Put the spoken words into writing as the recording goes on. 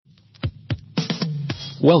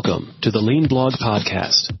Welcome to the Lean Blog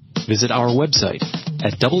Podcast. Visit our website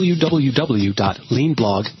at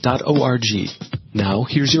www.leanblog.org. Now,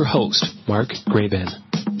 here's your host, Mark Graban.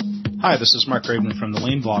 Hi, this is Mark Graban from the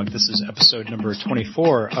Lean Blog. This is episode number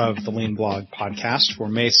 24 of the Lean Blog Podcast for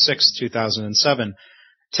May 6, 2007.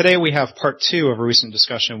 Today we have part two of a recent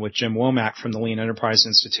discussion with Jim Womack from the Lean Enterprise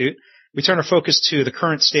Institute. We turn our focus to the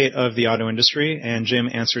current state of the auto industry, and Jim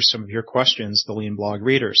answers some of your questions, the Lean Blog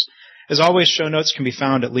readers. As always, show notes can be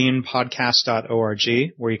found at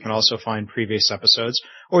leanpodcast.org, where you can also find previous episodes,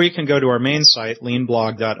 or you can go to our main site,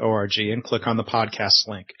 leanblog.org, and click on the podcast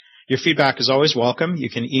link. Your feedback is always welcome. You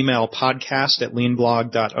can email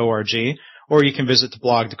podcast@leanblog.org, or you can visit the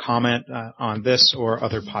blog to comment on this or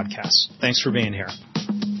other podcasts. Thanks for being here.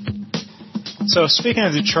 So speaking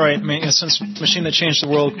of Detroit, I mean, since Machine That Changed the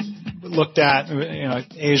World looked at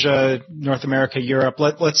Asia, North America, Europe,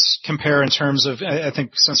 let's compare in terms of, I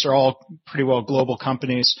think since they're all pretty well global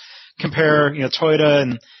companies, compare Toyota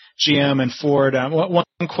and GM and Ford. One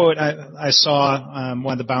quote I saw,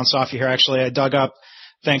 wanted to bounce off you here actually, I dug up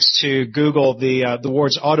thanks to Google the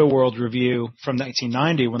Ward's Auto World review from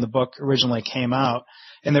 1990 when the book originally came out.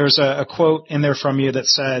 And there was a quote in there from you that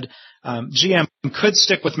said, GM could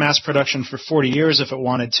stick with mass production for 40 years if it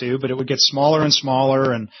wanted to, but it would get smaller and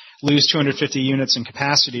smaller and lose 250 units in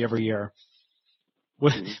capacity every year.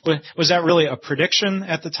 Was that really a prediction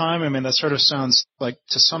at the time? I mean, that sort of sounds like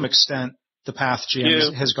to some extent the path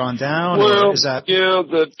GM has gone down. Well, or is that,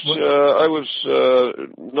 I was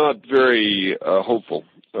not very hopeful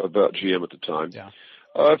about GM at the time. Yeah.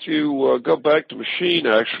 If you go back to Machine,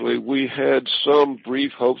 actually, we had some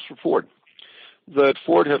brief hopes for Ford. That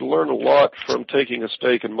Ford had learned a lot from taking a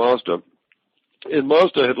stake in Mazda. And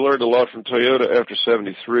Mazda had learned a lot from Toyota after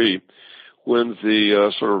 73 when the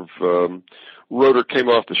rotor came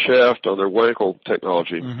off the shaft on their Wankel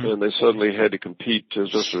technology, and they suddenly had to compete as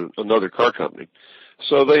just another car company.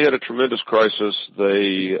 So they had a tremendous crisis.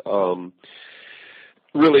 They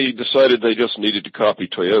really decided they just needed to copy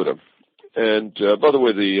Toyota. And by the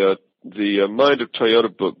way, the Mind of Toyota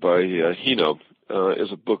book by Hino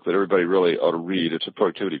is a book that everybody really ought to read. It's a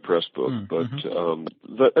Productivity Press book, but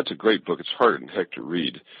that's a great book. It's hard than heck to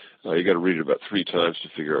read. You got to read it about 3 times to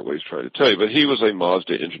figure out what he's trying to tell you. But he was a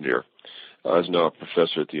Mazda engineer. He's now a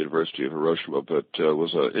professor at the University of Hiroshima, but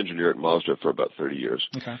was an engineer at Mazda for about 30 years.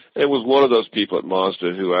 Okay. And was one of those people at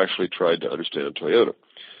Mazda who actually tried to understand Toyota.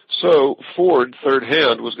 So Ford, third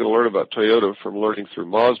hand, was going to learn about Toyota from learning through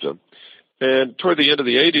Mazda. And toward the end of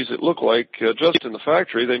the 80s, it looked like just in the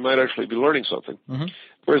factory, they might actually be learning something.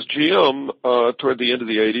 Whereas GM, toward the end of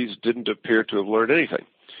the 80s, didn't appear to have learned anything.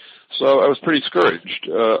 So I was pretty discouraged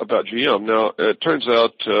about GM. Now, it turns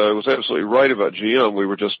out I was absolutely right about GM. We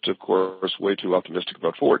were just, of course, way too optimistic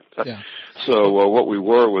about Ford. Yeah. So what we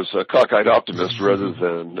were was cockeyed optimists rather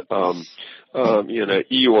than,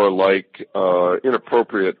 Eeyore-like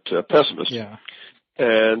inappropriate pessimists. Yeah.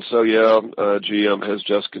 And so, GM has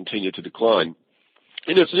just continued to decline.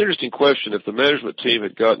 And it's an interesting question. If the management team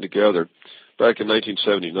had gotten together back in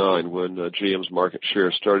 1979 when GM's market share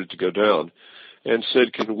started to go down and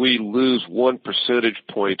said, can we lose 1 percentage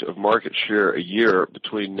point of market share a year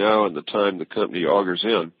between now and the time the company augers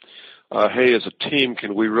in, hey, as a team,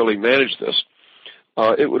 can we really manage this?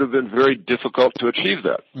 It would have been very difficult to achieve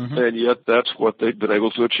that. And yet that's what they've been able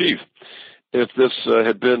to achieve. If this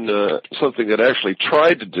had been something that actually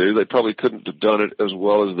tried to do, they probably couldn't have done it as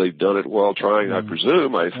well as they've done it while trying, I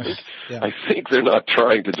presume. I think they're not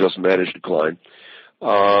trying to just manage decline.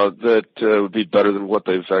 That would be better than what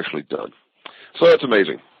they've actually done. So that's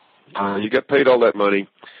amazing. You get paid all that money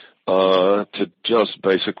to just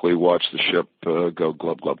basically watch the ship go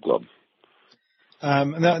glub, glub, glub.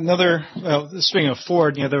 Speaking of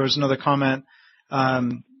Ford, there was another comment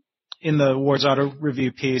in the Ward's Auto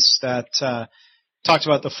Review piece that talked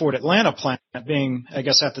about the Ford Atlanta plant being, I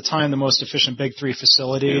guess, at the time the most efficient Big Three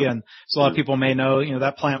facility, and so a lot of people may know,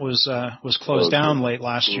 that plant was closed down late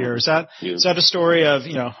last year. Is that a story of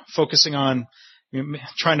focusing on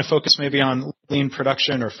trying to focus maybe on lean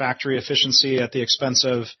production or factory efficiency at the expense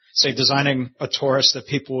of, say, designing a Taurus that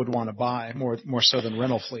people would want to buy more so than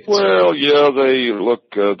rental fleets? Well,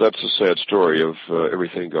 that's a sad story of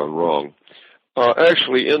everything gone wrong.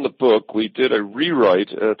 Actually, in the book, we did a rewrite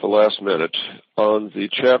at the last minute on the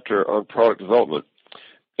chapter on product development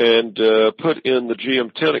and put in the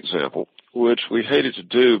GM10 example, which we hated to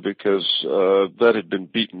do because that had been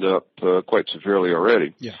beaten up quite severely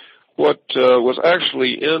already. Yeah. What was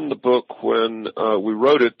actually in the book when we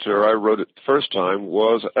wrote it, or I wrote it the first time,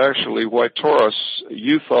 was actually why Taurus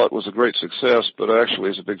you thought was a great success, but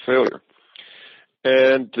actually is a big failure.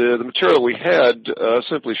 And the material we had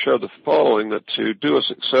simply showed the following, that to do a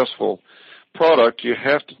successful product, you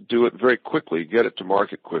have to do it very quickly, get it to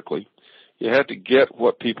market quickly. You have to get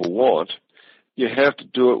what people want. You have to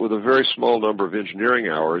do it with a very small number of engineering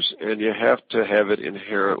hours, and you have to have it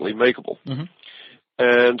inherently makeable. Mm-hmm.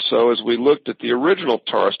 And so as we looked at the original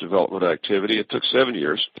Taurus development activity, it took 7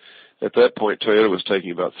 years. At that point, Toyota was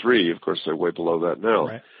taking about 3. Of course, they're way below that now.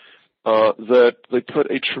 Right. That they put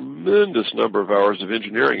a tremendous number of hours of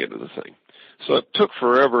engineering into the thing. So it took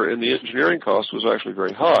forever, and the engineering cost was actually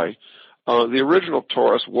very high. The original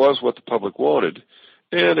Taurus was what the public wanted,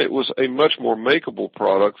 and it was a much more makeable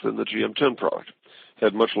product than the GM10 product. It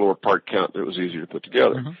had much lower part count, and it was easier to put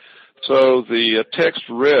together. Mm-hmm. So the text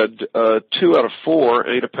read, 2 out of 4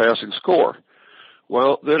 ain't a passing score.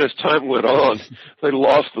 Well, then as time went on, they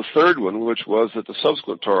lost the third one, which was that the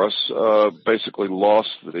subsequent Taurus basically lost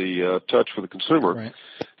the touch for the consumer. Right.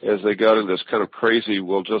 As they got in this kind of crazy,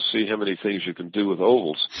 we'll just see how many things you can do with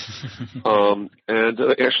ovals. And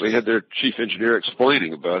they actually had their chief engineer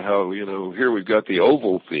explaining about how, here we've got the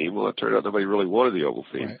oval theme. Well, it turned out nobody really wanted the oval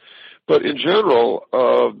theme. Right. But in general,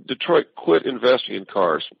 Detroit quit investing in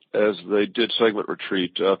cars as they did segment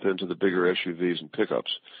retreat up into the bigger SUVs and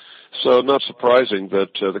pickups. So not surprising that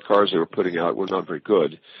the cars they were putting out were not very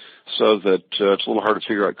good. So that it's a little hard to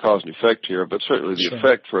figure out cause and effect here, but certainly the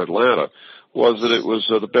effect for Atlanta was that it was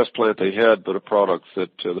the best plant they had, but a product that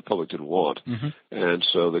the public didn't want. Mm-hmm. And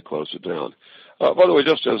so they closed it down. By the way,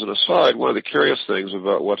 just as an aside, one of the curious things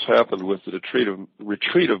about what's happened with the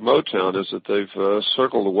retreat of Motown is that they've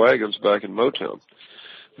circled the wagons back in Motown.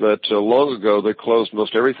 That long ago they closed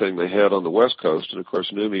most everything they had on the West Coast, and of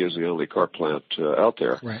course NUMMI is the only car plant out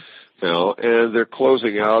there now, and they're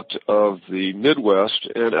closing out of the Midwest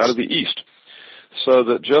and out of the East. So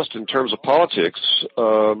that just in terms of politics,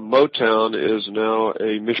 Motown is now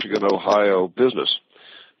a Michigan, Ohio business.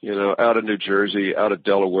 Out of New Jersey, out of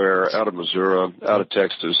Delaware, out of Missouri, out of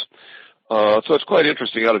Texas. So it's quite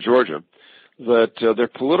interesting out of Georgia that their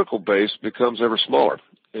political base becomes ever smaller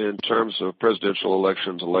in terms of presidential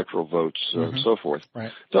elections, electoral votes, and so forth.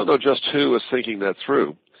 Right. Don't know just who is thinking that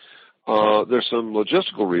through. There's some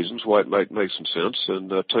logistical reasons why it might make some sense, and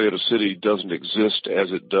Toyota City doesn't exist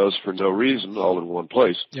as it does for no reason, all in one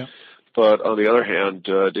place. Yeah. But on the other hand,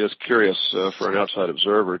 it is curious for an outside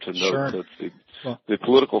observer to note that the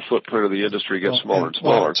political footprint of the industry gets smaller and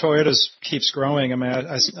smaller. Toyota keeps growing. I mean,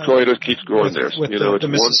 Toyota keeps growing there. With it's the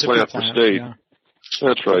Mississippi one plant per state. Yeah.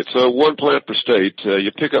 That's right. So one plant per state.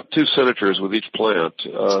 You pick up 2 senators with each plant.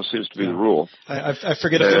 Seems to be the rule. I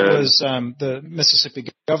forget if it was the Mississippi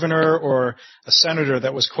governor or a senator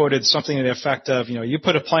that was quoted something to the effect of, you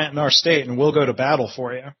put a plant in our state and we'll go to battle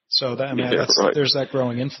for you. So that there's that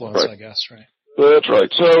growing influence, I guess, right? That's right.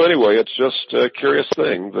 So anyway, it's just a curious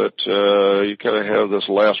thing that you kind of have this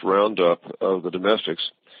last roundup of the domestics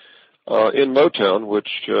in Motown, which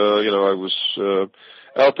I was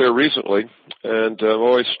out there recently, and I'm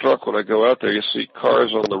always struck when I go out there. You see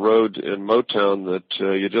cars on the road in Motown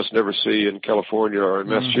that you just never see in California or in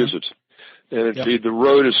Massachusetts. And indeed, the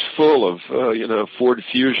road is full of Ford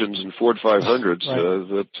Fusions and Ford 500s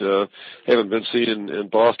that haven't been seen in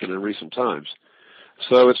Boston in recent times.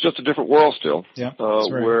 So it's just a different world still,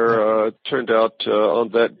 where it turned out on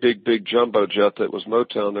that big jumbo jet that was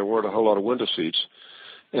Motown, there weren't a whole lot of window seats.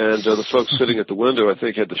 And the folks sitting at the window, I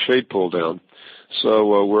think, had the shade pulled down.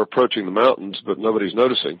 So we're approaching the mountains, but nobody's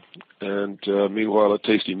noticing. And meanwhile, a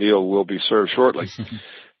tasty meal will be served shortly.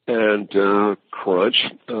 And crunch,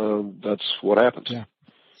 that's what happens. Yeah.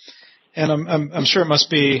 And I'm sure it must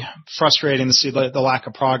be frustrating to see the lack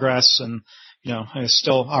of progress, and there's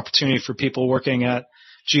still opportunity for people working at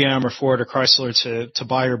GM or Ford or Chrysler to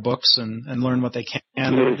buy your books and learn what they can.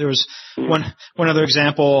 Mm-hmm. There was one other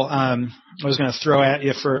example I was going to throw at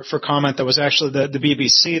you for comment that was actually the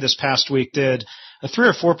BBC this past week did a 3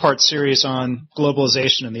 or 4 part series on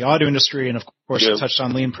globalization in the auto industry, and of course it touched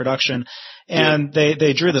on lean production. And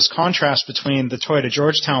they drew this contrast between the Toyota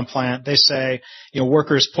Georgetown plant. They say,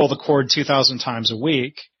 workers pull the cord 2,000 times a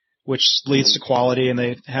week, which leads to quality, and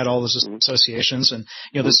they had all those associations. And,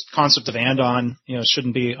 this concept of Andon,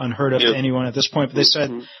 shouldn't be unheard of to anyone at this point. But they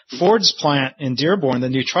said Ford's plant in Dearborn, the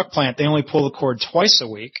new truck plant, they only pull the cord twice a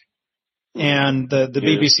week. And the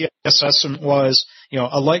BBC assessment was,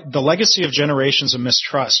 the legacy of generations of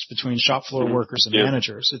mistrust between shop floor workers and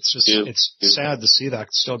managers. It's just, it's sad to see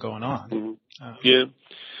that still going on.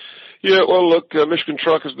 Yeah, well, look, Michigan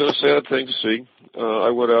Truck has been a sad thing to see. I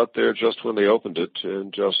went out there just when they opened it,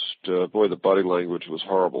 and boy, the body language was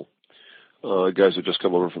horrible. Guys had just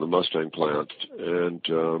come over from the Mustang plant, and,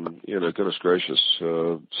 goodness gracious,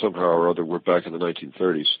 somehow or other, we're back in the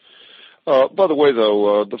 1930s. By the way,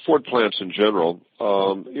 though, the Ford plants in general,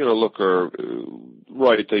 look, are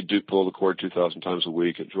right. They do pull the cord 2,000 times a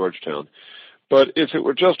week at Georgetown. But if it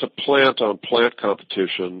were just a plant-on-plant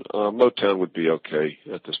competition, Motown would be okay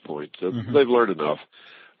at this point. They've learned enough.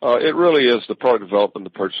 It really is the product development,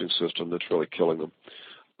 the purchasing system that's really killing them,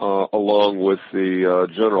 along with the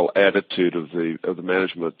general attitude of the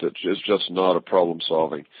management that is just not a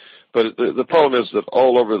problem-solving. But the problem is that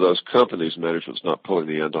all over those companies, management's not pulling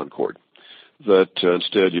the end on cord. That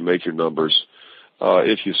instead you make your numbers.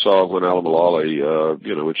 If you saw when Alan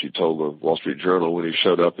Mulally, which he told the Wall Street Journal when he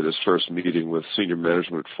showed up at his first meeting with senior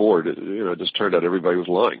management at Ford, it just turned out everybody was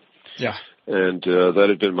lying. Yeah. And that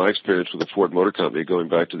had been my experience with the Ford Motor Company going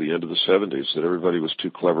back to the end of the 70s, that everybody was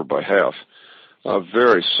too clever by half. A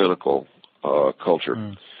very cynical culture.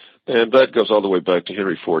 And that goes all the way back to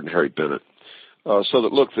Henry Ford and Harry Bennett. So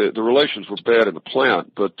that, look, the relations were bad in the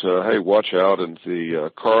plant, but, hey, watch out in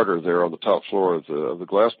the corridor there on the top floor of the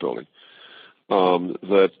glass building.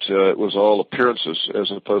 It was all appearances as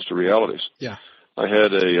opposed to realities. Yeah. I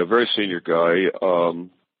had a very senior guy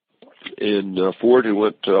in Ford who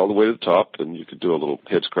went all the way to the top, and you could do a little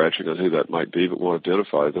head scratching on who that might be, but won't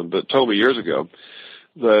identify them, but told me years ago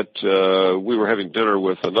that we were having dinner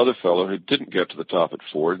with another fellow who didn't get to the top at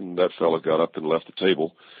Ford, and that fellow got up and left the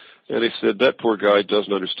table. And he said, that poor guy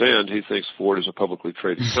doesn't understand. He thinks Ford is a publicly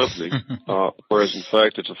traded company, whereas, in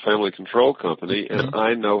fact, it's a family-controlled company, and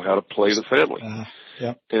I know how to play the family.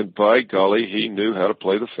 Yeah. And by golly, he knew how to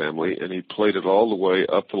play the family, and he played it all the way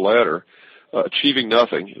up the ladder, achieving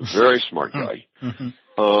nothing. Very smart guy,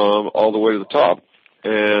 all the way to the top.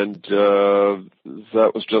 And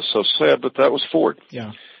that was just so sad, but that was Ford.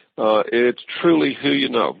 Yeah. It's truly who you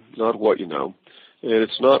know, not what you know. And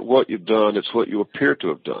it's not what you've done, it's what you appear to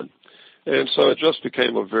have done. And so it just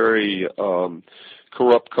became a very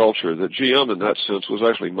corrupt culture that GM, in that sense, was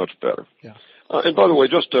actually much better. Yeah. And by the way,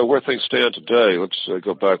 just where things stand today, let's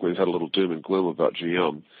go back. We've had a little doom and gloom about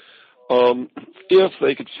GM. If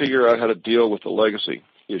they could figure out how to deal with the legacy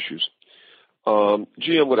issues,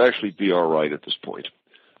 GM would actually be all right at this point.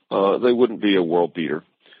 They wouldn't be a world beater,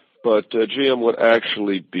 but GM would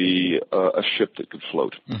actually be a ship that could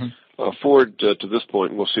float. Ford, to this point,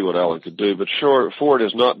 and we'll see what Alan could do, but sure, Ford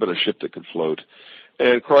has not been a ship that could float.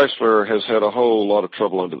 And Chrysler has had a whole lot of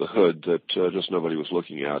trouble under the hood that just nobody was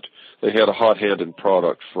looking at. They had a hot-handed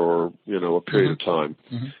product for, a period of time.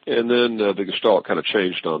 And then the gestalt kind of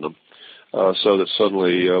changed on them. So that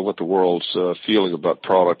suddenly what the world's feeling about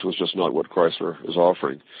product was just not what Chrysler is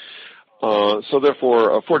offering. So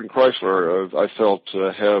therefore, Ford and Chrysler, I felt,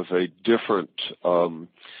 have a different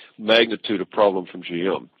magnitude of problem from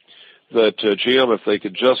GM. That GM, if they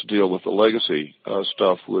could just deal with the legacy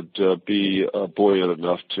stuff, would be buoyant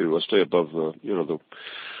enough to stay above the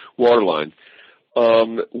waterline.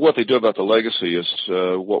 What they do about the legacy is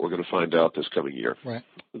what we're going to find out this coming year. Right.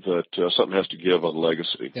 That something has to give on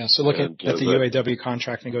legacy. Yeah. So look at the UAW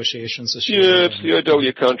contract negotiations this year. Yeah, it's the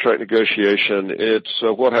UAW contract negotiation. It's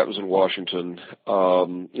what happens in Washington.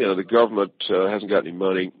 The government hasn't got any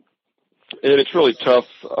money. And it's really tough,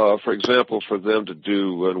 for example, for them to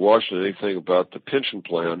do in Washington anything about the pension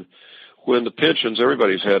plan when the pensions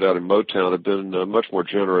everybody's had out in Motown have been much more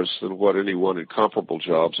generous than what anyone in comparable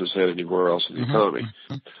jobs has had anywhere else in the economy.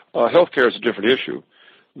 Healthcare is a different issue.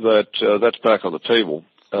 That's back on the table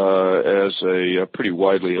as a pretty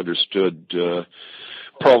widely understood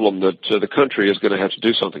problem that the country is going to have to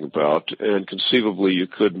do something about, and conceivably you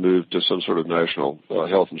could move to some sort of national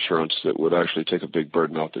health insurance that would actually take a big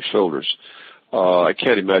burden off their shoulders. I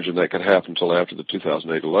can't imagine that could happen until after the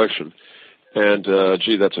 2008 election. And,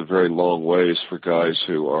 that's a very long ways for guys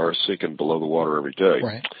who are sinking below the water every day.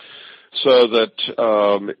 Right. So that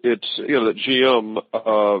that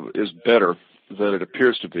GM is better than it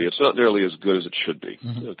appears to be. It's not nearly as good as it should be,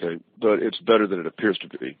 okay, but it's better than it appears to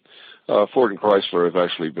be. Ford and Chrysler have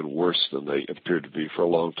actually been worse than they appeared to be for a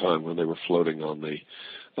long time when they were floating on the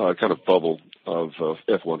kind of bubble of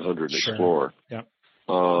F-100 Explorer. Yeah.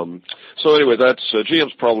 So anyway, that's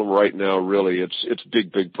GM's problem right now. Really, its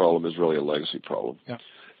big problem is really a legacy problem. Yeah.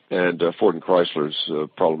 And Ford and Chrysler's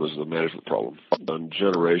problem is the management problem.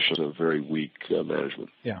 Generations of very weak management.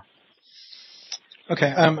 Yeah. Okay.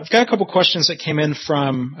 I've got a couple questions that came in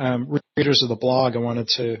from readers of the blog. I wanted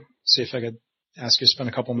to see if I could ask you to spend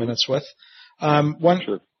a couple minutes with.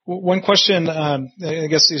 One question, I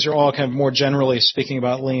guess these are all kind of more generally speaking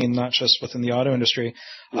about lean, not just within the auto industry.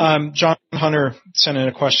 John Hunter sent in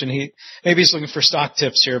a question. Maybe he's looking for stock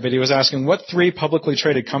tips here, but he was asking what 3 publicly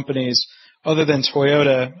traded companies other than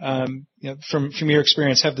Toyota, from your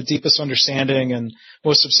experience, have the deepest understanding and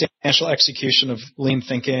most substantial execution of lean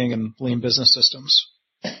thinking and lean business systems?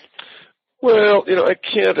 Well, I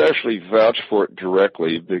can't actually vouch for it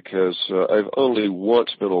directly because I've only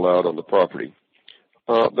once been allowed on the property.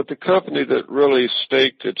 But the company that really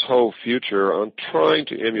staked its whole future on trying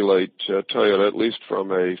to emulate Toyota, at least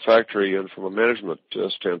from a factory and from a management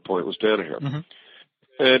standpoint, was Danaher. Mm-hmm.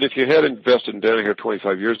 And if you had invested in Danaher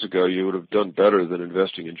 25 years ago, you would have done better than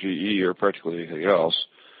investing in GE or practically anything else.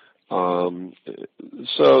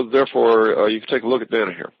 So therefore, you can take a look at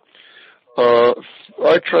Danaher.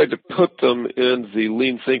 I tried to put them in the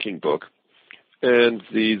Lean Thinking book, and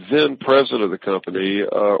the then president of the company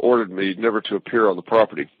ordered me never to appear on the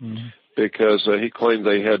property because he claimed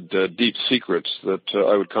they had deep secrets that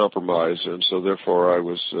I would compromise, and so therefore I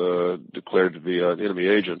was declared to be an enemy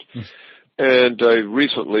agent. And I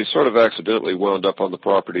recently sort of accidentally wound up on the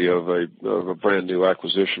property of a brand new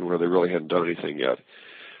acquisition where they really hadn't done anything yet.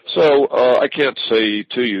 So I can't say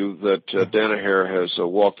to you that Danaher has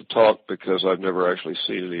walked the talk because I've never actually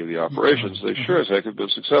seen any of the operations. They sure as heck have been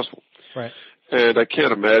successful. Right. And I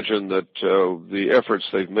can't imagine that the efforts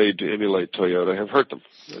they've made to emulate Toyota have hurt them.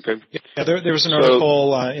 Okay. Yeah, there was an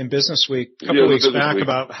article in Business Week a couple of weeks back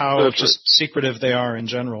about how just secretive they are in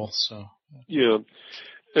general. So. Yeah.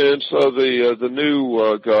 And so the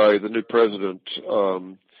new guy, the new president,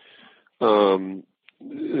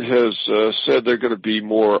 has said they're going to be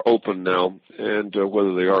more open now, and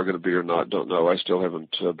whether they are going to be or not, don't know. I still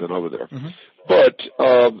haven't been over there. Mm-hmm. But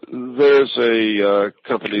there's a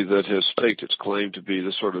company that has staked its claim to be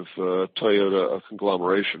the sort of Toyota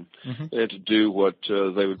conglomeration and to do what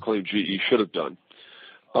they would claim GE should have done.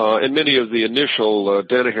 And many of the initial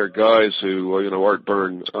Danaher guys who, Art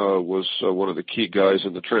Byrne was one of the key guys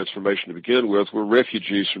in the transformation to begin with, were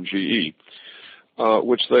refugees from GE,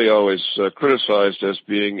 which they always criticized as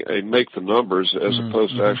being a make the numbers as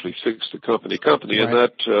opposed to actually fix the company. Right. And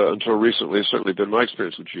that, until recently, has certainly been my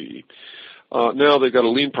experience with GE. Now they've got a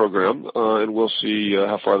lean program, and we'll see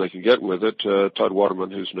how far they can get with it. Todd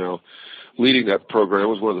Waterman, who's now leading that program,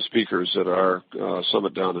 was one of the speakers at our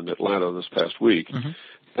summit down in Atlanta this past week.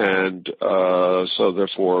 And so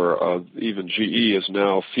therefore, even GE is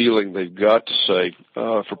now feeling they've got to say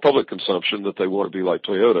for public consumption that they want to be like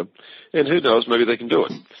Toyota. And who knows, maybe they can do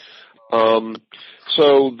it.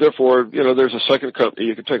 So therefore, there's a second company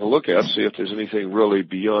you can take a look at, see if there's anything really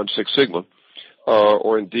beyond Six Sigma,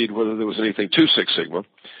 or indeed whether there was anything to Six Sigma.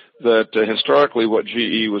 That historically what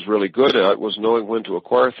GE was really good at was knowing when to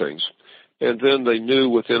acquire things. And then they knew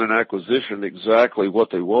within an acquisition exactly what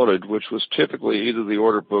they wanted, which was typically either the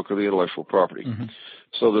order book or the intellectual property,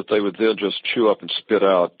 so that they would then just chew up and spit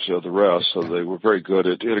out the rest. So they were very good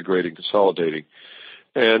at integrating, consolidating.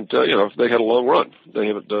 And, they had a long run. They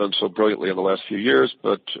haven't done so brilliantly in the last few years,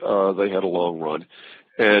 but they had a long run.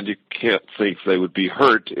 And you can't think they would be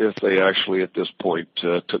hurt if they actually at this point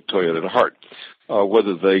took Toyota to heart.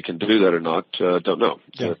 Whether they can do that or not, don't know.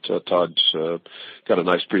 Yeah. But Todd's got a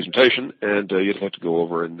nice presentation, and you'd have to go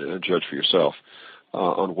over and judge for yourself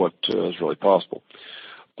on what is really possible.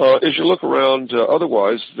 As you look around,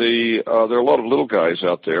 otherwise, there are a lot of little guys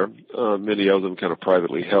out there, many of them kind of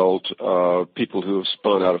privately held, people who have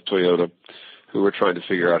spun out of Toyota who are trying to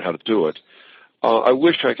figure out how to do it. I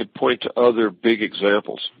wish I could point to other big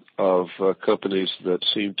examples of companies that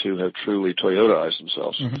seem to have truly Toyotaized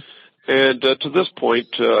themselves. And to this point,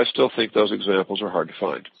 I still think those examples are hard to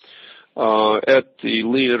find. At the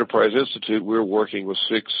Lean Enterprise Institute, we're working with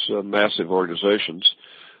 6 massive organizations,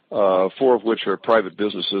 4 of which are private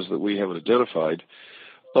businesses that we haven't identified.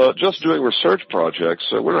 Just doing research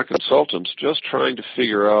projects, we're not consultants, just trying to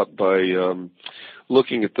figure out by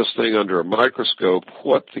looking at this thing under a microscope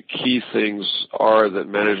what the key things are that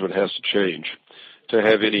management has to change to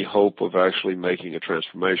have any hope of actually making a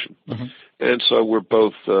transformation. And so we're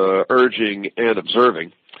both urging and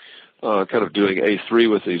observing, kind of doing A3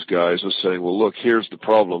 with these guys and saying, well, look, here's the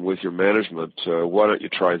problem with your management. Why don't you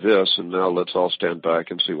try this? And now let's all stand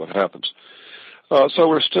back and see what happens. So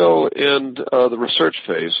we're still in the research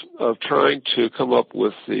phase of trying to come up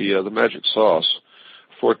with the magic sauce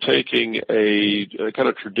for taking a kind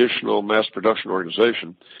of traditional mass production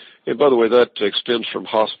organization. And by the way, that extends from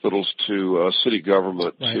hospitals to city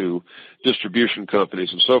government to distribution companies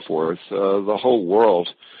and so forth. The whole world,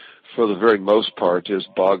 for the very most part, is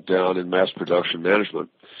bogged down in mass production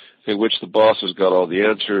management, in which the boss has got all the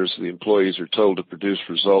answers. The employees are told to produce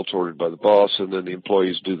results ordered by the boss, and then the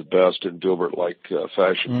employees do the best in Dilbert-like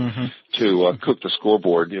fashion to cook the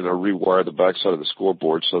scoreboard, rewire the backside of the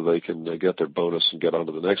scoreboard so they can get their bonus and get on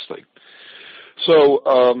to the next thing. So,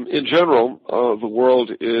 in general, the world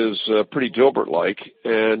is pretty Dilbert-like,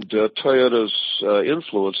 and Toyota's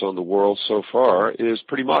influence on the world so far is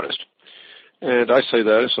pretty modest. And I say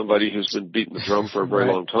that as somebody who's been beating the drum for a very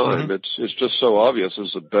long time. It's just so obvious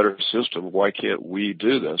it's a better system. Why can't we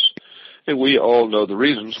do this? And we all know the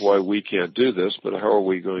reasons why we can't do this, but how are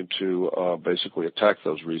we going to basically attack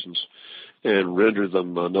those reasons and render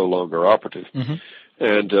them no longer operative?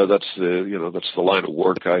 And that's the line of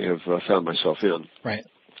work I have found myself in. Right.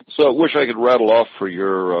 So I wish I could rattle off for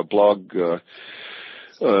your blog,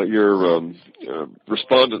 your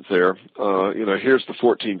respondent there. Here's the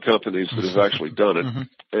 14 companies that have actually done it.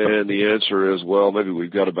 And the answer is, well, maybe we've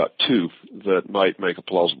got about 2 that might make a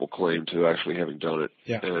plausible claim to actually having done it.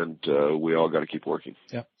 Yeah. And we all got to keep working.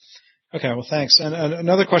 Yeah. Okay. Well, thanks. And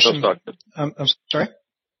another question. I'm sorry?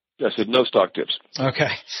 I said no stock tips. Okay.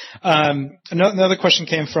 Another question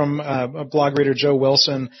came from a blog reader, Joe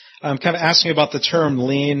Wilson, kind of asking about the term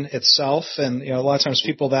lean itself. And, a lot of times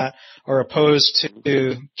people that are opposed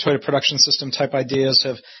to Toyota Production System type ideas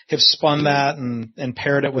have spun that and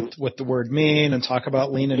paired it with the word mean and talk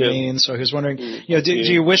about lean and mean. So he was wondering, do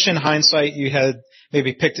you wish in hindsight you had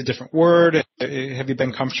maybe picked a different word? Have you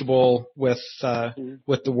been comfortable with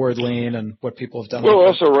the word lean and what people have done? Well, it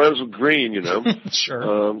also rhymes with green,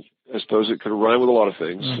 Sure. I suppose it could rhyme with a lot of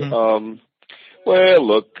things. Well,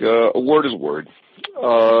 look, a word is a word.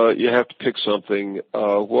 You have to pick something.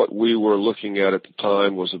 What we were looking at the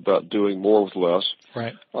time was about doing more with less.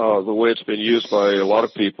 Right. The way it's been used by a lot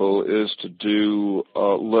of people is to do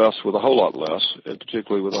less with a whole lot less, and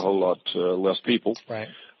particularly with a whole lot less people. Right.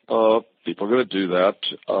 People are going to do that.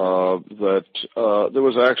 There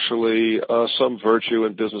was actually some virtue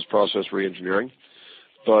in business process reengineering,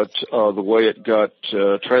 but the way it got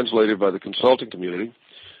translated by the consulting community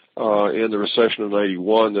in the recession of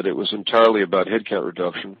 91, that it was entirely about headcount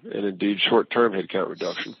reduction, and indeed short-term headcount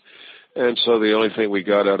reduction. And so the only thing we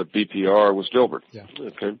got out of BPR was Dilbert. Yeah.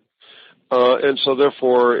 Okay. And so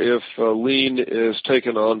therefore, if lean is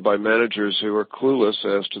taken on by managers who are clueless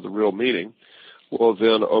as to the real meaning, well,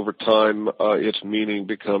 then over time, its meaning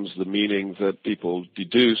becomes the meaning that people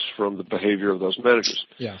deduce from the behavior of those managers.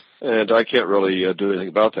 Yeah. And I can't really do anything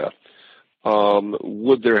about that.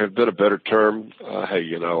 Would there have been a better term? Hey,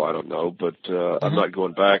 I don't know, but I'm not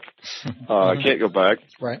going back. I can't go back.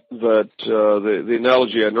 Right. But the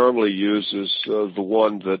analogy I normally use is the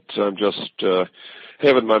one that I'm just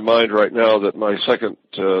have in my mind right now, that my second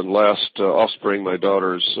last offspring, my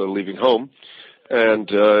daughter, is leaving home. And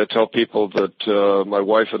tell people that my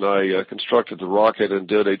wife and I constructed the rocket and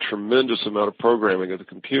did a tremendous amount of programming of the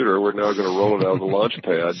computer. We're now going to roll it out of the launch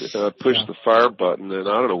pad, push the fire button, and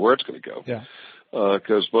I don't know where it's going to go. Yeah.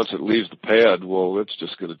 Because once it leaves the pad, well, it's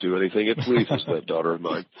just going to do anything it pleases, that daughter of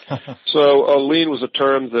mine. So lean was a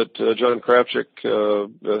term that John Krapchik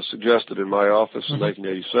suggested in my office in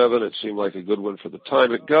 1987. It seemed like a good one for the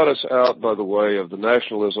time. It got us out, by the way, of the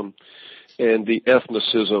nationalism and the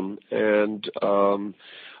ethnicism and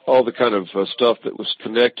all the kind of stuff that was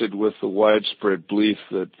connected with the widespread belief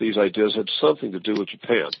that these ideas had something to do with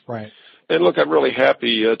Japan. Right. And look, I'm really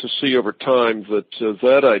happy to see over time that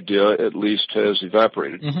that idea at least has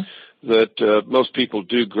evaporated, that most people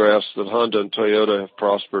do grasp that Honda and Toyota have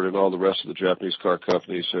prospered and all the rest of the Japanese car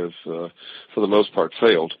companies have, for the most part,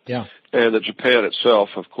 failed. Yeah. And that Japan itself,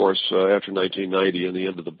 of course, after 1990 and the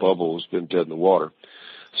end of the bubble, has been dead in the water.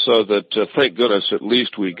 So that, thank goodness, at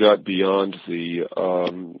least we got beyond the,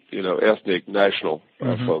 ethnic national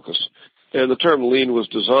focus. And the term lean was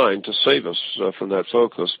designed to save us from that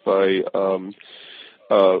focus by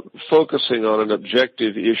focusing on an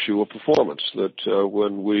objective issue of performance. That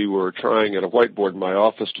when we were trying at a whiteboard in my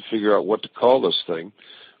office to figure out what to call this thing,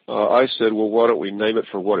 I said, well, why don't we name it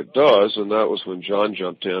for what it does? And that was when John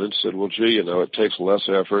jumped in and said, well, gee, it takes less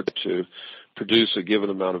effort to produce a given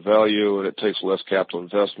amount of value, and it takes less capital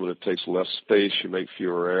investment, it takes less space, you make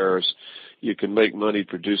fewer errors, you can make money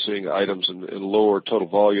producing items in lower total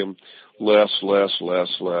volume, less,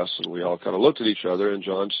 and we all kind of looked at each other, and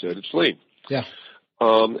John said, it's lean. Yeah.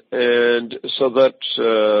 And so that's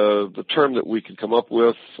the term that we could come up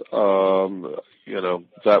with,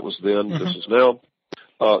 that was then, this is now.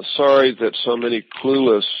 Sorry that so many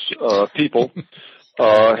clueless people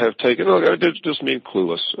have taken, look, I just mean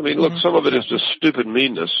clueless. I mean, look, some of it is just stupid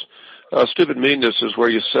meanness. Stupid meanness is where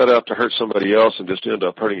you set out to hurt somebody else and just end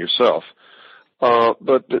up hurting yourself.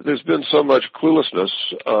 But there's been so much cluelessness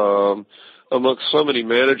amongst so many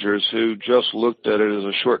managers who just looked at it as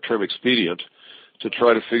a short-term expedient to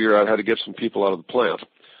try to figure out how to get some people out of the plant,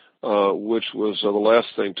 which was the last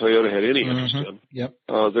thing Toyota had any interest in. Yep.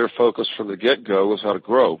 Their focus from the get-go was how to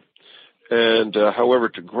grow. And however,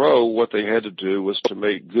 to grow, what they had to do was to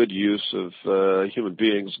make good use of human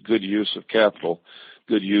beings, good use of capital,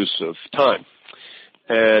 good use of time.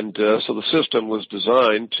 And so the system was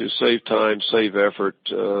designed to save time, save effort,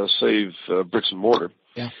 save bricks and mortar.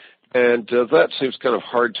 Yeah. And that seems kind of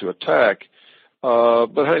hard to attack.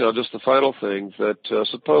 But hang on, just the final thing, that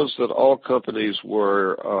suppose that all companies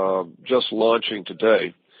were just launching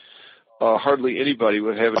today. Hardly anybody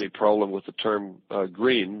would have any problem with the term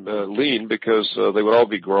lean, because they would all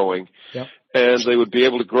be growing. Yep. And they would be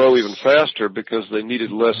able to grow even faster because they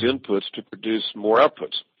needed less inputs to produce more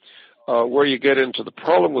outputs. Where you get into the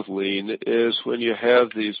problem with lean is when you have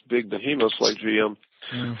these big behemoths like GM,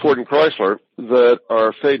 Ford, and Chrysler that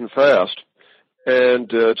are fading fast.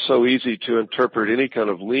 And it's so easy to interpret any kind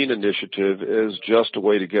of lean initiative as just a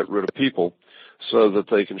way to get rid of people so that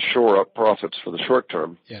they can shore up profits for the short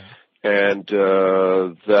term. Yeah. And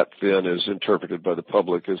that then is interpreted by the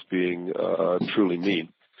public as being truly mean.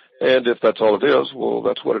 And if that's all it is, well,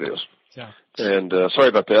 that's what it is. Yeah. And sorry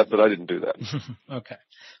about that, but I didn't do that. Okay.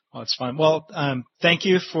 Well, that's fine. Well, thank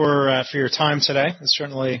you for your time today. It's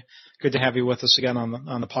certainly good to have you with us again on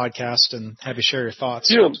the podcast and have you share your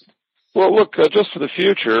thoughts. Yeah. Well, look, just for the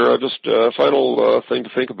future, just a final thing to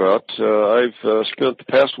think about. I've spent the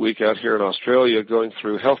past week out here in Australia going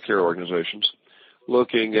through healthcare organizations,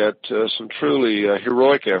 looking at some truly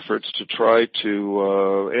heroic efforts to try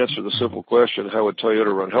to answer the simple question, how would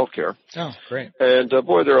Toyota run healthcare? Oh, great. And,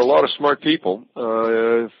 boy, there are a lot of smart people.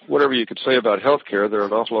 Whatever you could say about healthcare, there are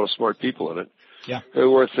an awful lot of smart people in it. Yeah.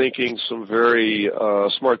 Who are thinking some very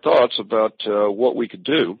smart thoughts about what we could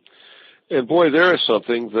do. And, boy, there is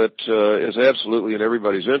something that is absolutely in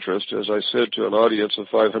everybody's interest. As I said to an audience of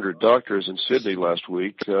 500 doctors in Sydney last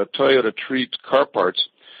week, Toyota treats car parts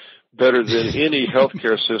better than any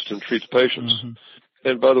healthcare system treats patients. Mm-hmm.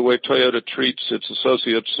 And, by the way, Toyota treats its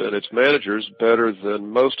associates and its managers better than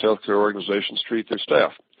most healthcare organizations treat their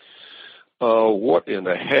staff. What in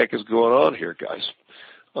the heck is going on here, guys?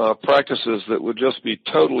 Practices that would just be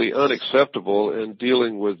totally unacceptable in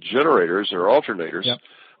dealing with generators or alternators. Yep.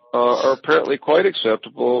 Are apparently quite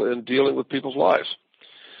acceptable in dealing with people's lives.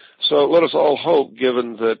 So let us all hope,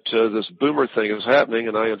 given that this boomer thing is happening,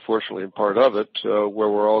 and I unfortunately am part of it, where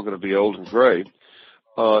we're all going to be old and gray,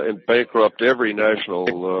 and bankrupt every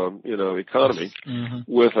national, economy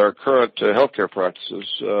with our current healthcare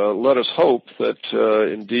practices. Let us hope that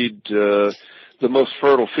indeed the most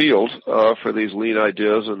fertile field for these lean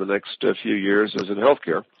ideas in the next few years is in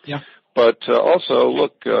healthcare. Yeah. But also,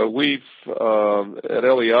 look, we've at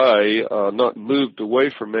LEI not moved away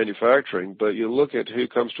from manufacturing, but you look at who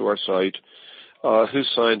comes to our site, who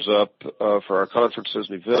signs up for our conferences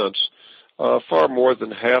and events. Far more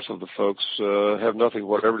than half of the folks have nothing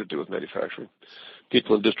whatever to do with manufacturing.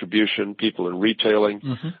 People in distribution, people in retailing.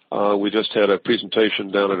 Mm-hmm. We just had a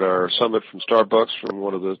presentation down at our summit from Starbucks from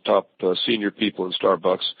one of the top senior people in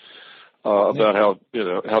Starbucks. About how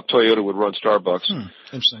Toyota would run Starbucks.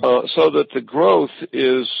 Interesting. So that the growth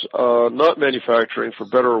is not manufacturing, for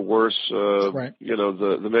better or worse. Right.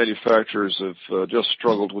 The manufacturers have just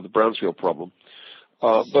struggled with the brownfield problem.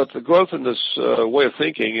 But the growth in this way of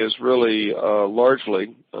thinking is really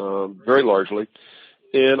largely, very largely,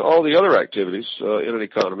 in all the other activities in an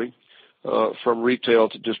economy, from retail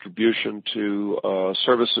to distribution to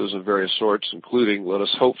services of various sorts, including, let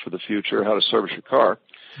us hope for the future, how to service your car.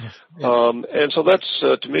 Yeah. And so that's,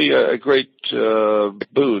 to me, a great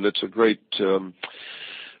boon. It's a great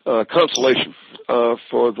consolation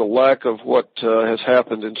for the lack of what has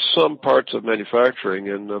happened in some parts of manufacturing.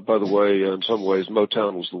 And, by the way, in some ways,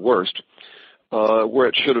 Motown was the worst. Where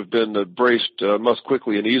it should have been braced most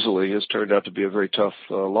quickly and easily has turned out to be a very tough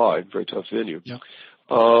lie, very tough venue. Yeah.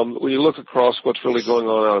 When you look across what's really going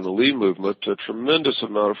on out in the lean movement, a tremendous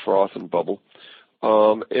amount of froth and bubble.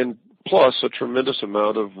 And plus a tremendous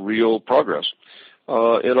amount of real progress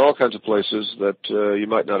in all kinds of places that you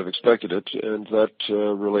might not have expected it, and that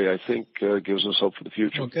really, I think, gives us hope for the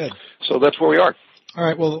future. Well, good. So that's where we are. All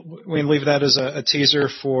right, well, we can leave that as a teaser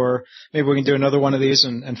for maybe we can do another one of these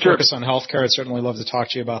and sure. Focus on healthcare. I'd certainly love to talk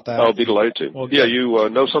to you about that. I'll be delighted to. Well, yeah, you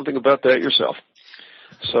know something about that yourself.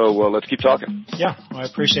 So let's keep talking. Yeah, I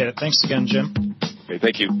appreciate it. Thanks again, Jim. Okay,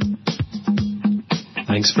 thank you.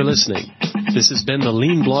 Thanks for listening. This has been the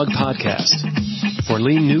Lean Blog Podcast. For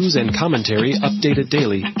lean news and commentary updated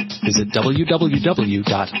daily, visit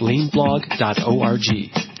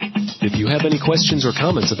www.leanblog.org. If you have any questions or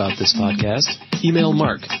comments about this podcast, email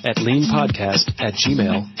Mark at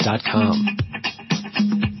leanpodcast@gmail.com.